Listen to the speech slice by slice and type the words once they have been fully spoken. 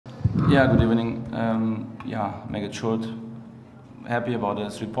Yeah, good evening. Make it short. Happy about the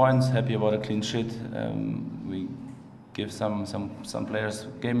 3 points. Happy about a clean sheet. We give some players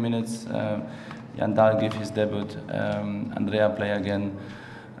game minutes. Jandal give his debut. Andrea play again.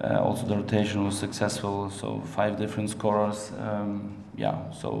 Also the rotation was successful. So 5 different scorers.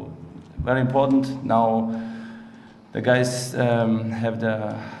 So very important. Now the guys have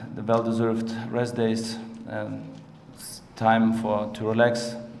the well-deserved rest days. It's time to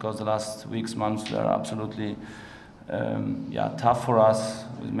relax, because the last weeks, months were absolutely tough for us,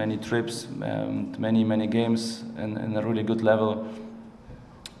 with many trips, many games, and a really good level.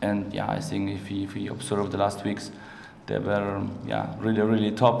 And I think if we observe the last weeks, they were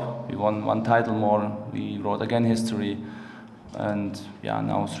really top. We won 1 title more. We wrote again history, and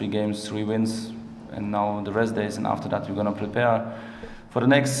now 3 games, 3 wins, and now the rest days. And after that, we're gonna prepare for the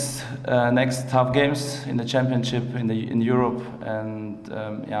next tough games in the championship in Europe. And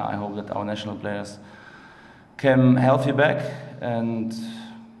I hope that our national players came healthy back, and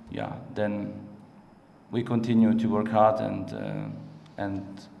then we continue to work hard and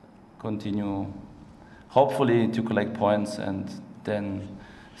continue hopefully to collect points, and then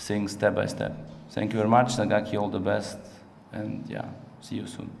things step by step. Thank you very much, Nagaki, all the best, and see you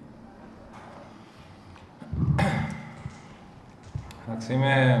soon. Εντάξει,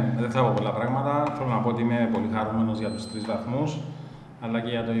 δεν θα πω πολλά πράγματα. Θέλω να πω ότι είμαι πολύ χαρούμενος για τους 3 βαθμούς, αλλά και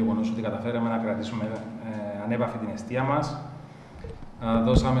για το γεγονός ότι καταφέραμε να κρατήσουμε ανέπαφη την εστία μας.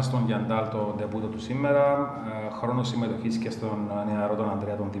 Δώσαμε στον Γιαντάλ το ντεμπούτο του σήμερα, χρόνο συμμετοχής και στον νεαρό τον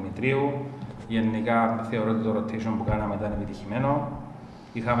Ανδρέα τον Δημητρίου. Γενικά θεωρώ ότι το rotation που κάναμε ήταν επιτυχημένο.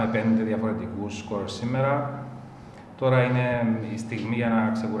 Είχαμε 5 διαφορετικούς σκορ σήμερα. Τώρα είναι η στιγμή για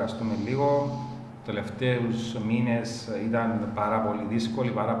να ξεκουραστούμε λίγο. Τους τελευταίους μήνες ήταν πάρα πολύ δύσκολοι,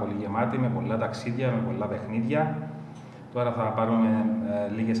 πάρα πολύ γεμάτοι, με πολλά ταξίδια, με πολλά παιχνίδια. Τώρα θα πάρουμε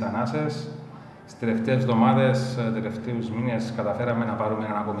λίγες ανάσες. Στις τελευταίες εβδομάδες, τελευταίους μήνες, καταφέραμε να πάρουμε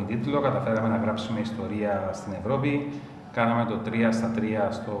έναν ακόμη τίτλο, καταφέραμε να γράψουμε ιστορία στην Ευρώπη. Κάναμε το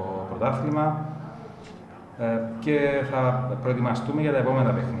 3-3 στο πρωτάθλημα και θα προετοιμαστούμε για τα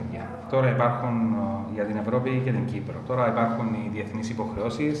επόμενα παιχνίδια. Τώρα υπάρχουν για την Ευρώπη και την Κύπρο. Τώρα υπάρχουν οι διεθνείς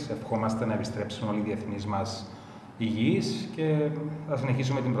υποχρεώσεις. Ευχόμαστε να επιστρέψουν όλοι οι διεθνείς μας υγιείς και θα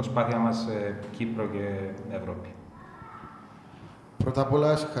συνεχίσουμε την προσπάθεια μας σε Κύπρο και Ευρώπη. Πρώτα απ'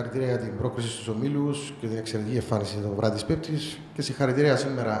 όλα, συγχαρητήρια για την πρόκριση στους ομίλους και την εξαιρετική εμφάνιση το βράδυ της Πέμπτης. Και συγχαρητήρια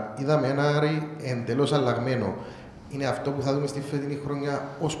σήμερα. Είδαμε ένα Άρη εντελώς αλλαγμένο. Είναι αυτό που θα δούμε στη φετινή χρονιά,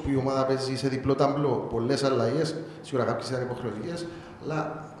 ώσπου η ομάδα παίζει σε διπλό ταμπλό. Πολλές αλλαγές, σίγουρα κάποιες ήταν υποχρεωτικές,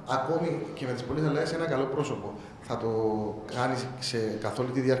 αλλά ακόμη και με τις πολλές αλλαγές ένα καλό πρόσωπο. Θα το κάνεις καθ' όλη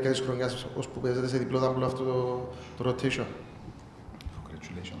τη διάρκεια της χρονιάς, ώσπου παίζετε σε διπλό ταμπλό αυτό το rotation.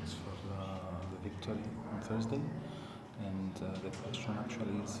 Congratulations for the victory on Thursday. And the question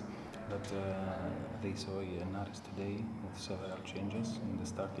actually is that they saw an ΑΡΗΣ today with several changes in the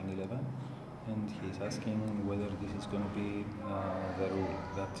starting 11, and he's asking whether this is going to be the rule,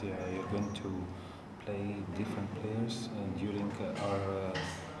 that you're going to play different players during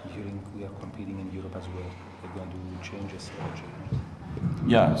we are competing in Europe as well. They're going to change the strategy.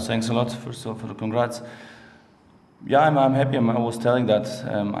 Yeah, thanks a lot first of all for the congrats. Yeah, I'm happy. I was telling that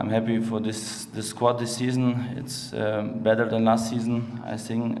I'm happy for this squad this season. It's better than last season, I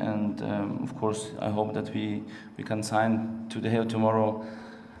think, and of course I hope that we can sign today or tomorrow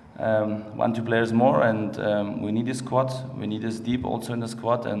 1-2 players more, and we need a squad. We need this deep also in the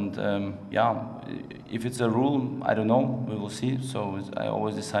squad, and if it's a rule, I don't know. We will see. So I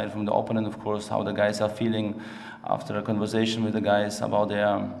always decide from the opponent, of course, how the guys are feeling after a conversation with the guys about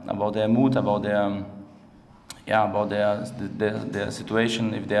their mood, about their situation,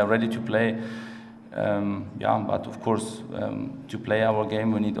 if they are ready to play. But of course, to play our game,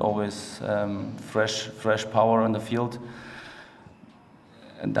 we need always fresh power on the field.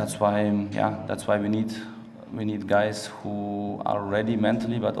 And that's why we need guys who are ready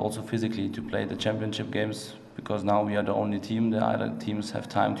mentally but also physically to play the championship games, because now we are the only team. The other teams have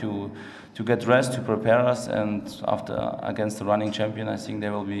time to get rest, to prepare us, and after against the running champion, I think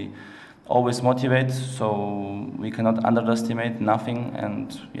they will be always motivated. So we cannot underestimate nothing, and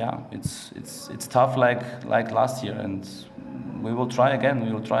it's tough like last year, and we will try again.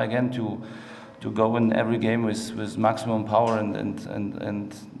 We will try again to go in every game with maximum power, and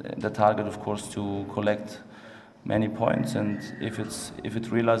the target, of course, to collect many points. And if it's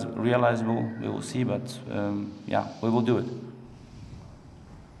realizable, we will see. But we will do it.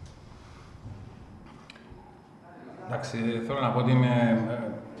 Εντάξει, θέλω να πω ότι είμαι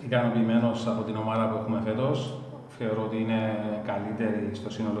ικανοποιημένος από την ομάδα που έχουμε φέτος. Θεωρώ ότι είναι καλύτερη στο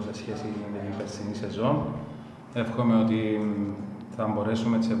σύνολο σε σχέση με την περσινή σεζόν. Εύχομαι ότι θα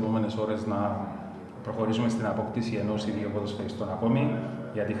μπορέσουμε τις επόμενες ώρες να προχωρήσουμε στην απόκτηση ενός ή δύο ποδοσφαιριστών ακόμη,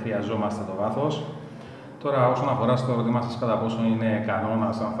 γιατί χρειαζόμαστε το βάθος. Τώρα, όσον αφορά στο ερώτημα σας κατά πόσο είναι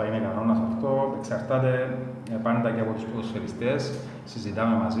κανόνας, αν θα είναι κανόνας αυτό, εξαρτάται πάντα και από τους ποδοσφαιριστές.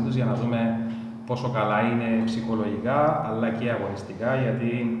 Συζητάμε μαζί τους για να δούμε πόσο καλά είναι ψυχολογικά αλλά και αγωνιστικά,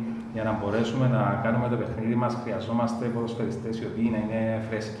 γιατί για να μπορέσουμε να κάνουμε το παιχνίδι μας χρειαζόμαστε ποδοσφαιριστές οι οποίοι να είναι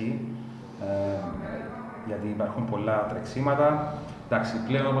φρέσκοι, γιατί υπάρχουν πολλά τρεξίματα. Εντάξει,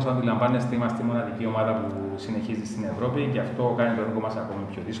 πλέον όπως αντιλαμβάνεστε, είμαστε η μοναδική ομάδα που συνεχίζει στην Ευρώπη και αυτό κάνει το έργο μας ακόμη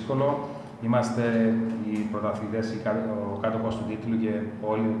πιο δύσκολο. Είμαστε οι πρωταθλητές, ο κάτοχος του τίτλου και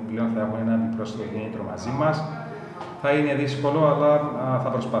όλοι πλέον θα έχουν ένα επιπρόσθετο κίνητρο μαζί μας. Θα είναι δύσκολο, αλλά θα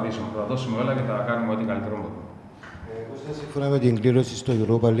προσπαθήσουμε. Θα δώσουμε όλα και θα κάνουμε ό,τι καλύτερο μπορούμε. Σύμφωνα με την κλήρωση στο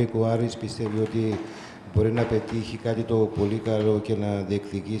Europa League, ο ΑΡΗΣ πιστεύει ότι μπορεί να πετύχει κάτι το πολύ καλό και να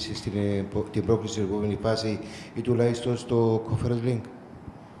διεκδικήσει την πρόκληση στην επόμενη φάση ή τουλάχιστον στο Conference League.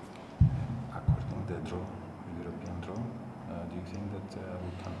 According to the draw, European draw, do you think that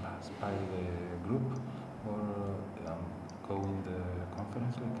we can pass by the group or go in the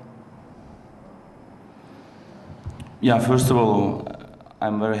Conference League? Yeah, first of all,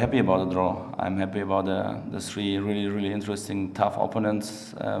 I'm very happy about the draw. I'm happy about the three really interesting, tough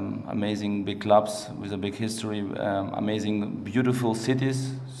opponents, amazing big clubs with a big history, amazing, beautiful cities.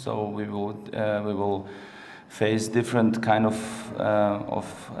 So we will face different kind of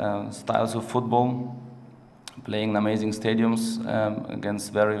styles of football, playing in amazing stadiums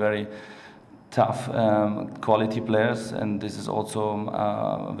against very tough quality players, and this is also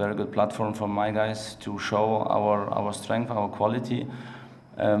a very good platform for my guys to show our strength, our quality.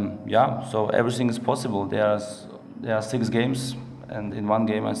 Yeah, so everything is possible. There are 6 games, and in one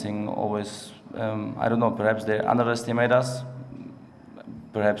game I think always, I don't know, perhaps they underestimate us,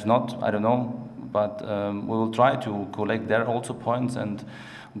 perhaps not, I don't know, but we will try to collect there also points and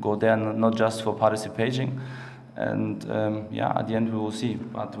go there not just for participating. And yeah, at the end we will see,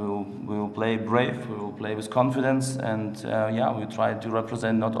 but we will play brave, we will play with confidence, and yeah, we try to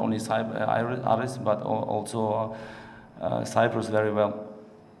represent not only ΑΡΗΣ but also Cyprus very well.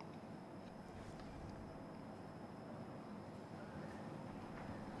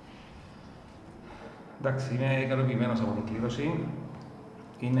 Εντάξει, είμαι ικανοποιημένος από την κλήρωση.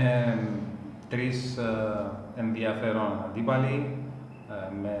 Είναι 3 ενδιαφέρον αντίπαλοι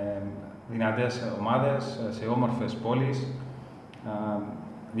με δυνατές ομάδες σε όμορφες πόλεις,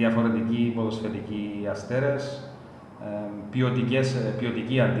 διαφορετικοί ποδοσφαιρικοί αστέρες,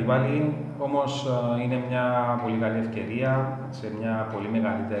 ποιοτικοί αντίπαλοι, όμως είναι μια πολύ καλή ευκαιρία σε μια πολύ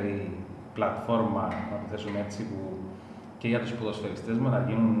μεγαλύτερη πλατφόρμα, να το θέσουμε έτσι, που και για τους ποδοσφαιριστές μας να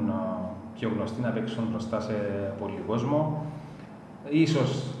γίνουν πιο γνωστοί, να παίξουν μπροστά σε πολύ κόσμο.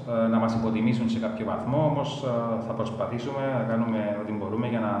 Ίσως να μας υποτιμήσουν σε κάποιο βαθμό, όμως θα προσπαθήσουμε να κάνουμε ό,τι μπορούμε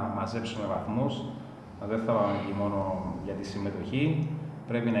για να μαζέψουμε βαθμούς. Δεν θα πάμε εκεί μόνο για τη συμμετοχή.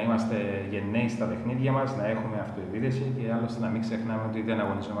 Πρέπει να είμαστε γενναίοι στα παιχνίδια μας, να έχουμε αυτοεπίδεση και άλλωστε να μην ξεχνάμε ότι δεν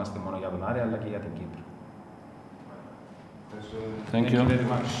αγωνιζόμαστε μόνο για τον Άρη, αλλά και για την Κύπρο. Thank you very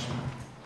much.